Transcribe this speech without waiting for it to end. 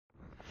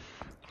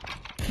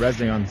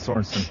Resing on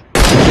Sorensen.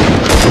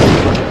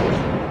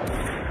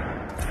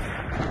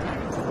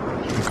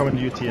 I'm coming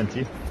to you,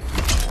 TNT.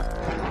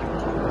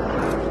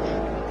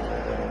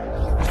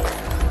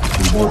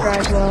 More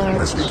guys left.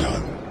 Let's be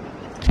done.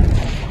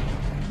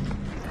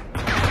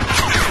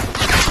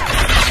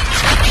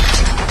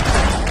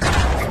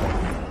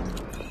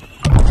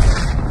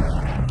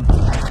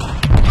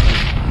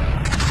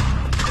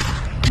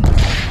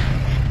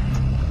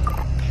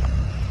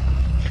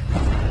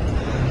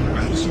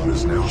 Madison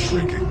is now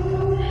shrinking.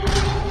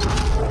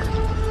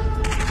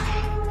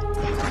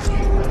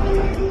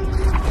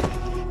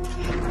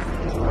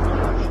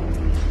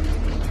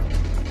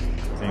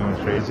 Anyone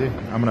crazy?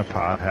 I'm gonna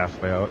pot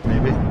halfway out,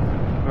 maybe.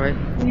 Alright.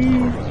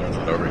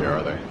 Over here,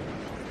 are they?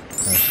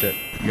 Oh shit.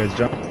 You guys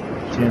jump?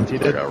 TNT They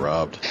did? got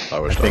robbed. I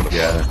wish I think, would've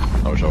yeah.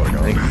 gone. I wish I would've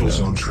gone. Battle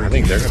zone I shrinking.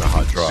 think they're gonna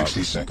hot drop.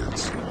 60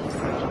 seconds.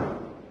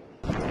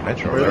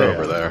 Metro. Where are They're they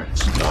over at? there.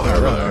 No, Oh, they're they're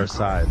over on there. our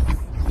side.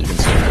 You can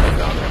see them going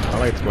down there. I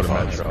like to go to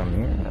Fine. Metro.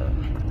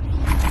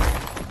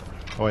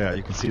 Oh yeah,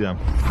 you can see them.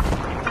 There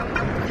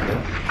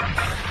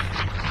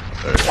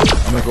you go.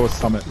 I'm gonna go with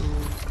Summit.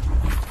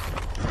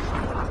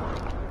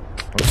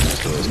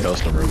 To those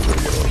customers, we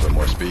get a little bit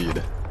more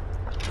speed.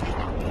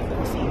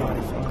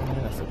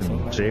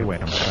 J-Way,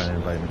 I'm trying to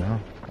invite him now.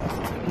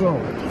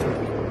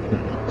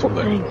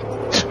 Something.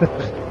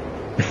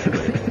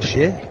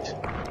 Shit.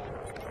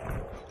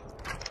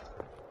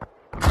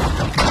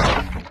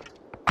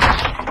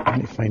 I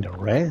need to find a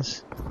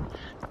res.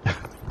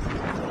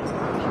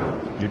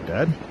 You're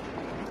dead?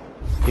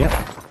 Yep.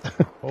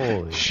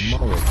 Holy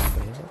moly.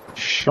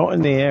 Shot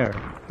in the air.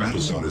 Battle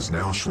zone is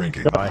now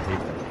shrinking. I hate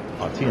that.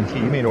 Oh, TNT,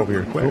 you made it over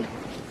here quick.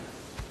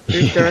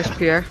 Here's their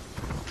SPR.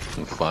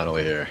 I'm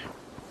finally here.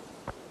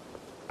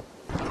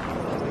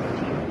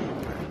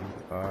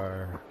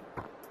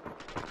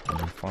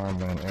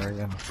 Farmland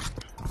area.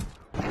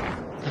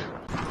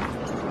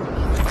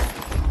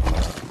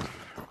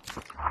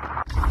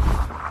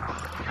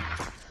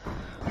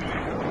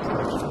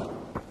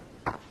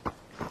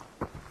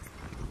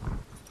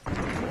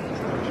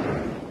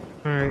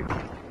 Alright.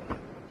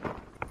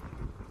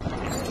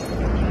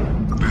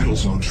 Battle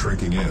zone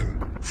shrinking in.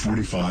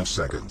 45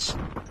 seconds.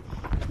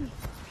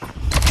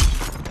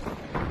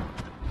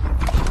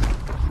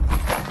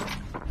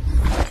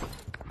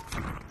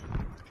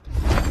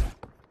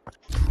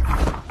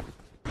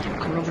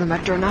 Coming over to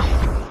Metro now.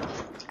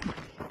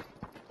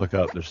 Look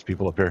out, there's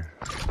people up here.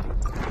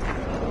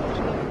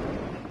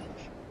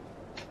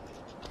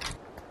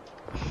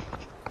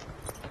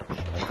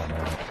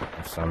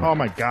 Oh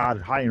my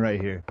god, hiding right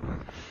here.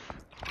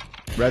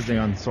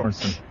 Resing on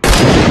Sorensen.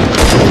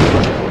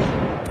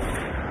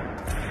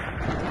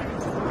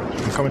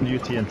 I'm coming to you,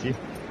 TNT.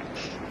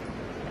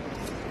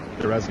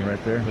 They're resing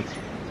right there. Let's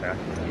attack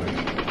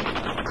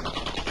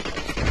them.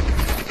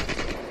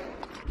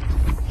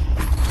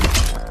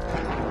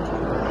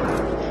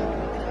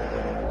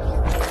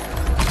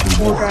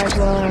 More guys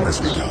left. Let's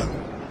be done.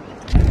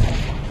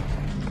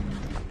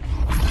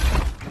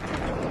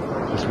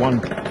 There's one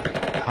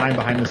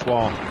behind this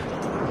wall.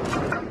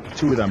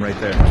 Two of them right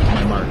there.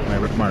 My mark, my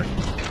rip mark.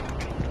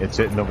 It's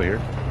sitting over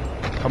here.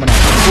 Coming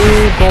out.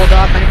 Ooh, gold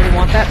up. Anybody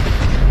want that?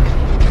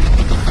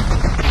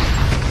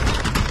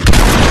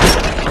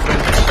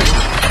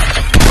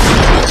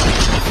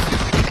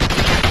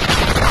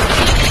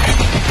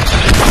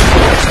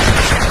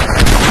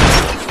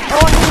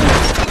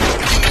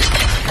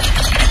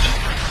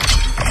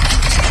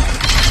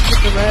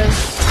 Get the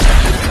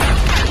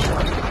res.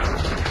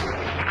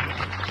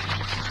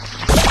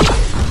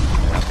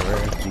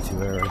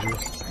 D2 air right here.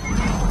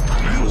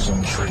 Battle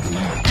zone shrinking in.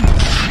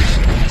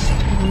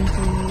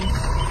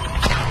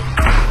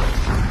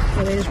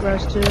 Yeah, they just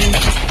rose too.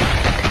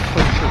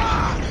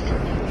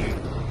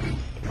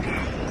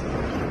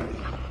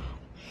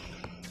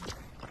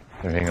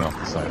 They're hanging off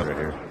the side right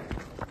here.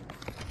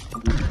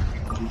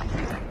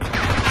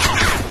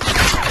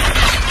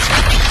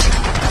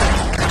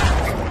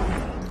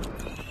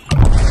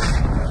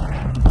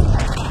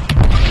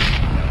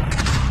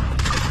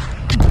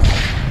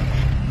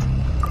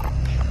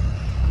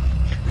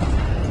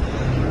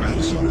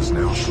 Battle zone is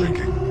now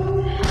shrinking.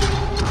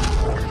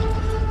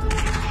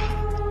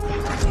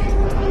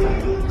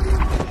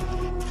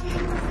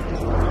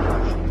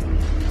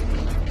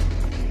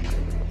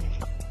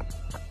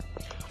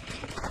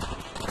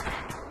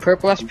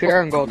 Purple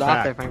SPR and gold Back.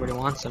 off if anybody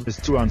wants them. There's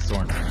two on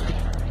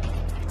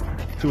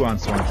Sorensen. Two on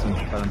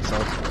Sorensen by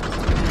themselves.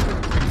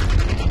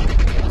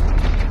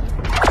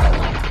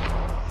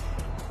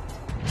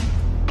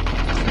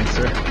 Thanks,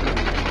 sir.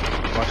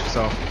 Watch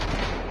yourself.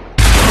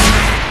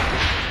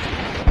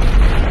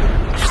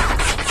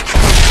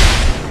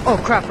 Oh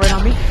crap, right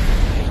on me.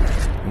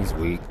 He's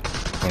weak.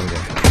 Hang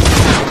there.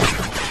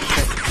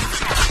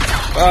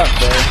 Ah,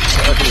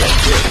 there. That'd be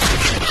like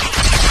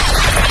this.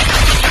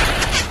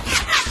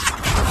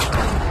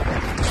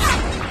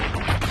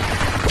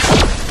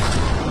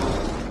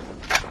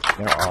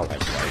 They're all like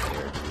right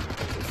there.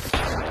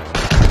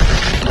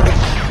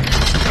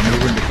 I'm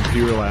moving to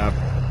computer lab.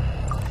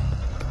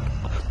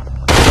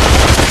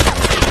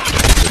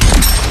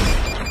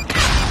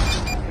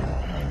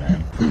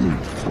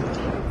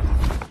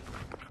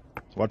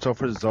 Watch out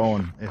for the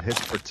zone. It hits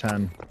for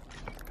 10.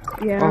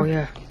 Yeah. Oh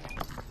yeah.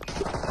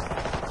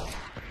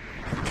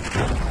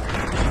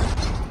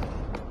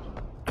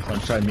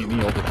 Sunshine, meet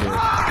me over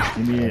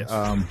here. Meet me,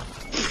 yeah.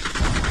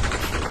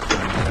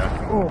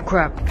 Oh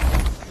crap.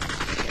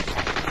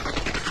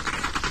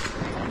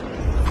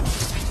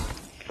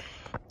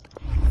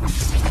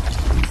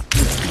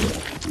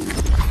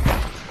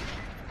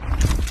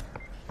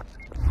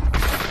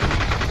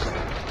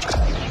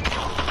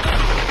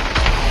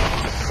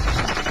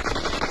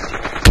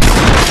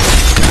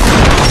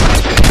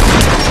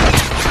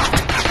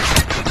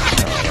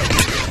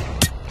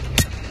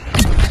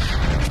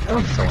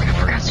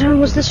 Zone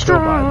was the Still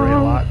vibrate a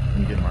strong. lot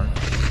and get marked.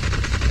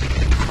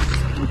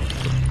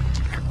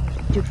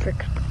 Dude, frick.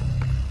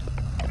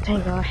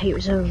 Thank God, I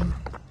hate zone.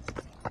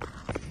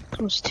 It's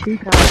almost too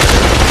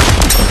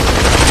powerful.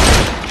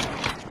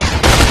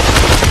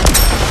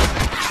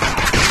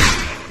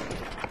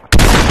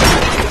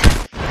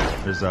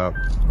 There's a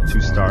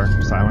 2-star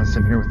silence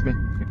in here with me.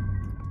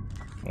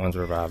 One's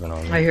reviving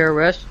on me. I hear a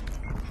rest.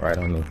 Right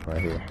on me,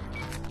 right here.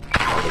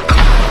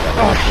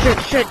 Oh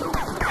shit.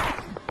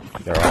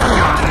 They're all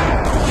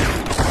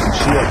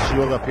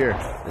Shield up here.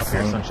 Here,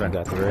 you Sunshine.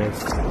 got the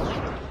reds.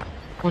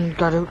 One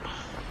got out.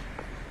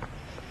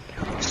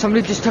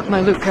 Somebody just took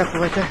my loot,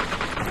 careful right there.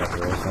 Got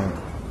the reds on.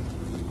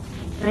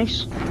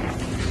 Nice.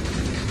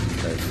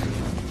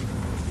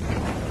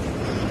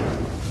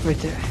 Right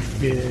there.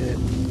 Yeah.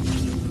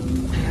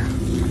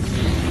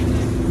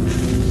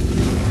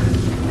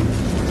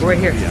 Right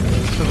here.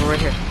 Over right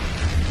here.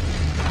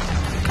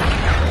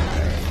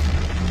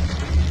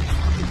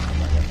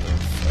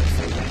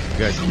 You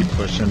guys keep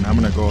pushing. I'm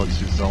gonna go to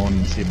zone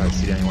and see if I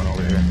see anyone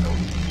over here.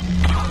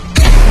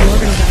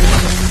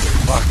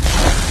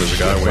 There's a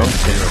guy waiting to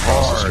get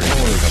across the street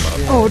when we come up.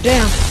 Oh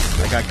damn.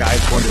 I got guys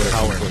going to the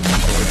tower.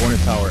 They're going to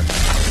the tower.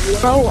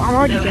 Bro, I'm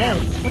already dead.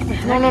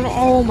 No.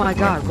 Oh my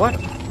god. What?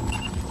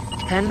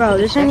 10? Bro,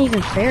 this ain't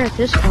even fair at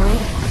this point.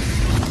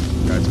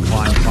 Guys,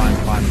 climb.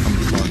 Come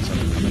to zone.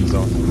 I'm in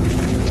zone.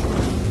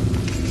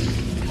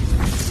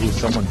 Ooh,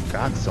 someone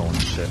got zone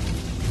shit.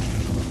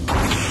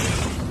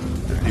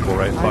 There's people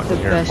right I have the fucking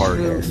here in best park.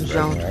 loot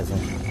zone.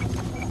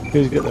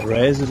 Who's got the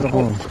razors at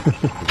home?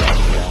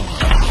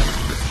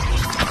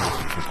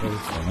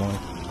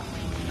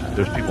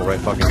 There's people right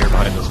fucking here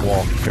behind this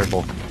wall.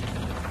 Careful.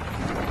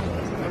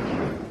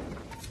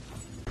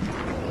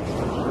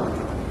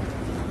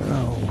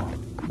 Oh.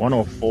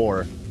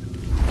 104.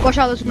 Watch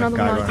out, there's That another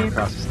guy one on running here.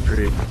 across the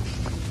street.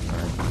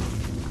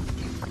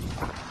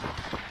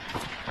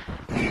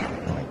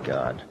 Oh my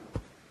god.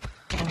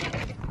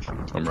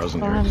 I'm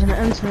resin Oh, here. that was an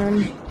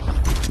N10.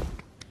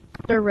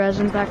 They're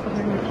resin back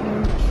behind the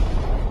queue.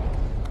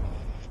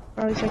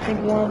 Or at least I think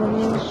one of them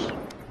is.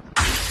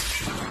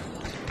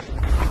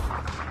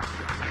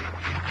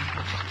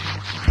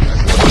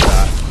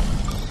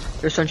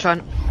 Here's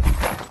Sunshine.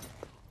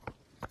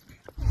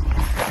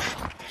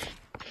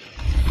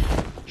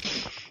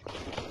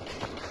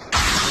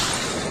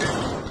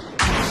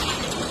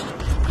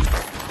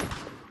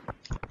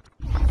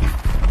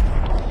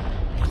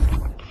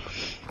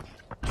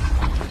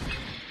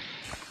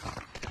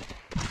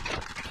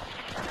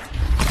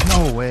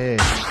 No way.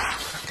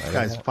 That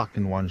guy's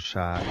fucking one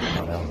shot.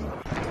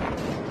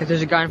 If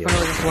there's a guy in front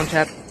of us, just one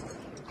tap.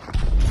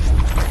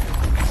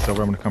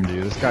 Silver, I'm gonna come to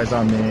you. This guy's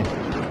on me.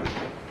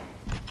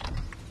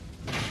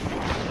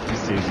 He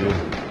sees you.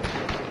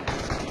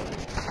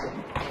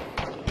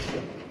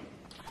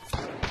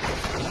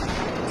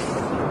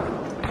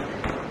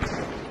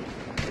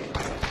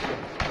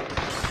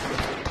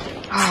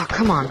 Oh,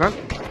 come on, bro.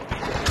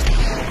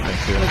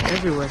 Thank you. Like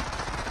everywhere.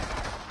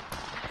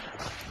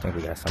 I think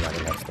we got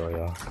somebody next door,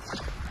 y'all.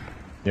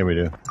 Yeah, we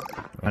do.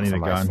 I need a Somebody's gun.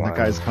 That flying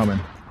guy's in. coming.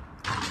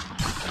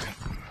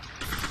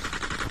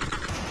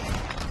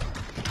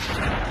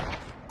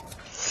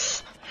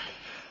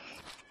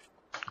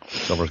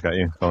 Silver's got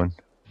you. Going.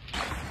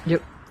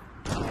 Yep.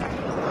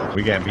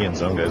 We can't be in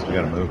zone, guys. We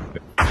gotta move.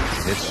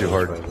 It's too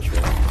hard.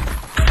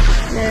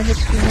 Yeah, it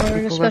hits too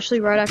hard, especially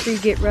right after you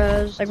get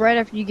res. Like right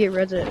after you get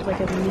res, it like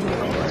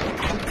immediately.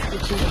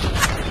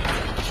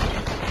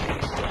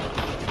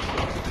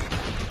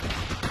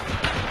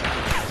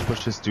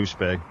 Push this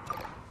douchebag.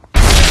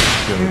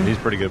 He's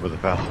pretty good with the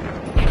foul.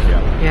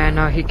 Yeah,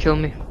 no, he killed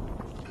me.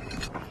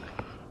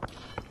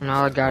 And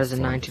all I got is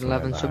a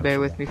 1911, so bear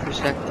with me for a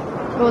sec.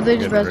 Oh, they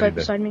just Getting res ready right to-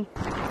 beside me.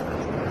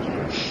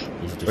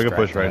 We can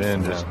push right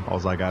in. Just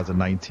All I got is a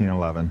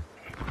 1911.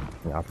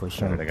 Yeah, I'll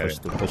push in. Alright, I got Push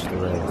the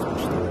reds.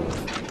 Push the reds.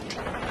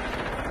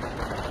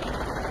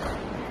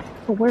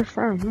 Oh, where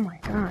from? Oh my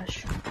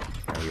gosh.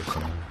 Oh, you're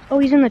saying- Oh,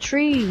 he's in the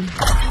tree.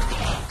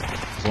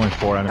 There's only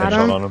 4 Got enemies. him.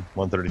 shot on him.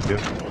 132.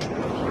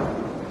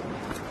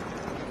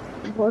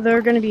 Well,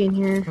 they're gonna be in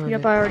here. Oh,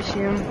 Yep, yeah. I already see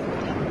him.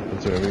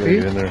 That's right. We gotta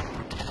get in there.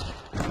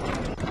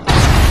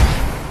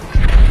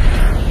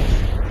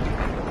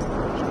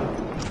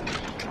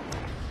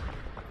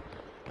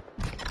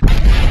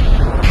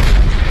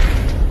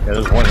 Yeah,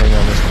 there's one hanging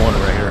on this corner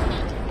right here.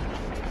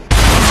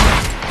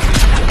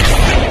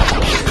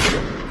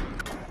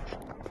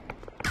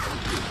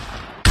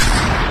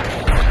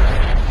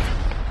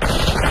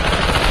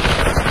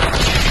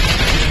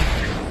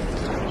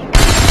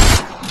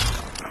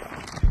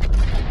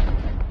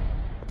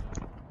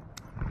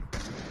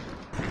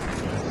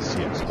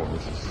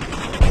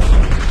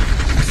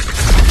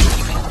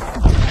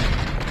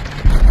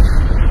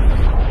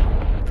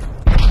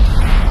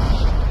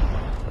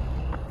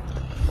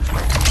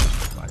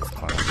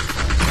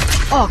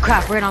 Oh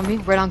crap, right on me,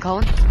 right on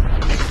Colin. Top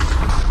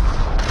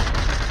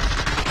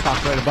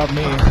right above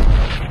me.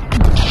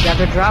 Yeah,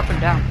 they're dropping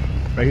down.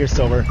 Right here,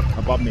 Silver.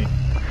 Above me.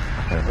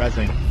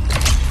 Resing.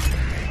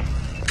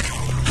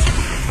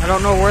 I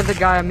don't know where the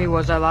guy on me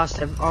was, I lost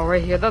him. Oh,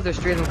 right here, though, there's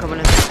 3 of them coming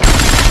in.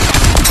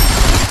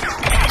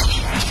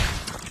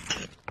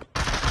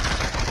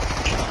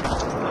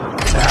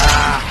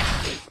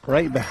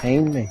 Right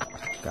behind me.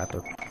 Got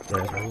the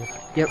red.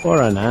 Yep.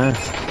 Or an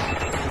ass.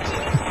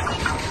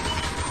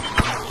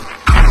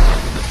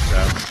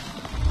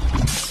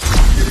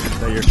 Is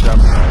that your shop?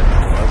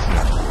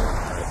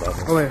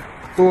 Oh wait,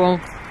 cool.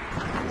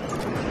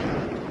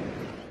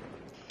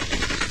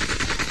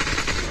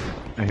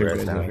 I hear Red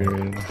guys down up here.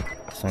 here.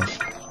 Same.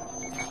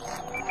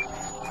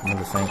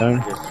 Another same.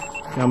 Down.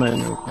 Come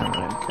in,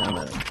 come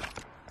in.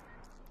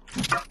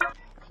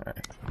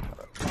 Alright.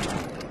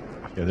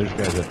 Yeah, there's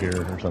guys up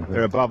here or something.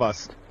 They're above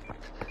us.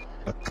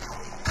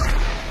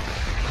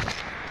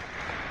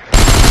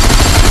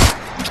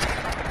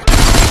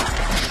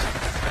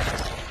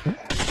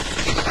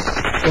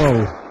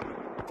 Whoa.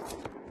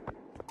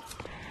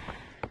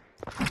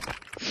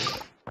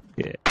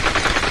 Yeah.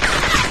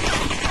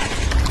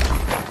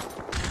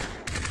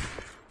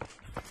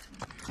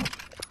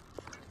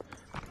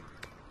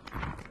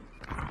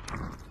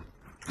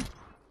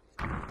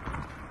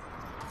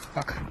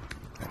 Fuck.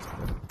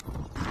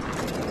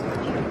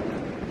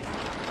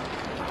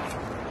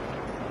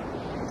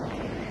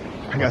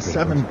 I got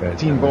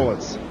 17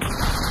 bullets.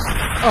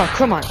 Oh,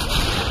 come on.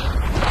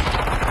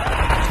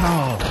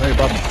 Oh, right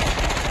above me.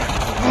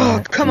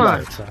 Oh, come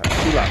on. 2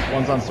 left.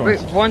 One's on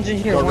storms. Wait, one's in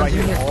here, Go one's right in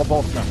here. here. All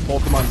both of them.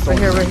 Both of them on Right storms.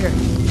 here, right here.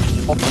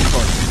 Both on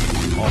storms.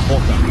 Oh,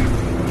 both of them.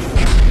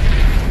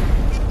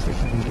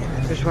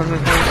 There's one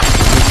right here.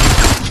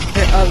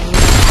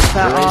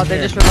 They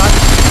just revived.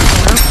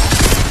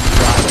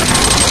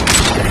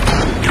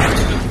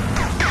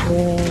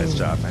 Nice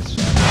job, nice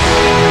job.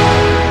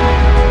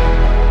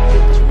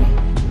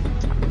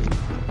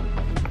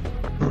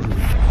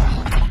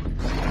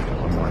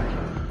 One more.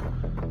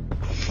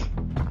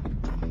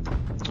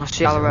 I'll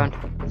see y'all around.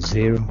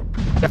 0.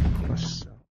 Yep.